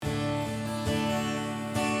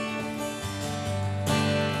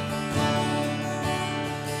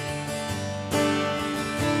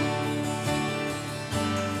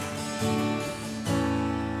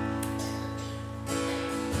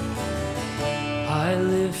I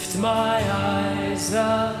lift my eyes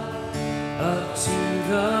up to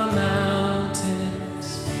the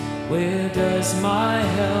mountains. Where does my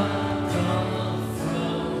help come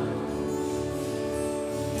from?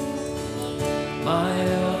 My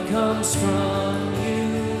help comes from you,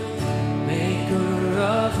 maker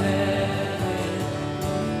of heaven,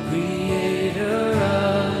 creator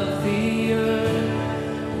of the earth.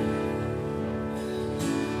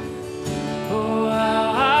 Oh,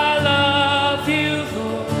 how I love you,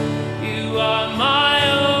 Lord. You are my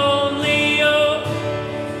only hope.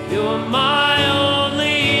 You're my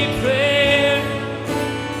only prayer.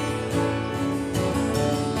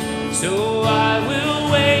 So I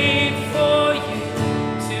will wait for you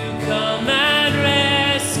to come and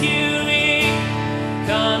rescue me.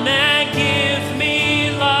 Come and give me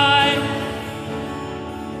life.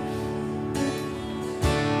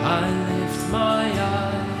 I lift my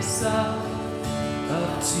eyes up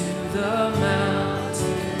to the mountain.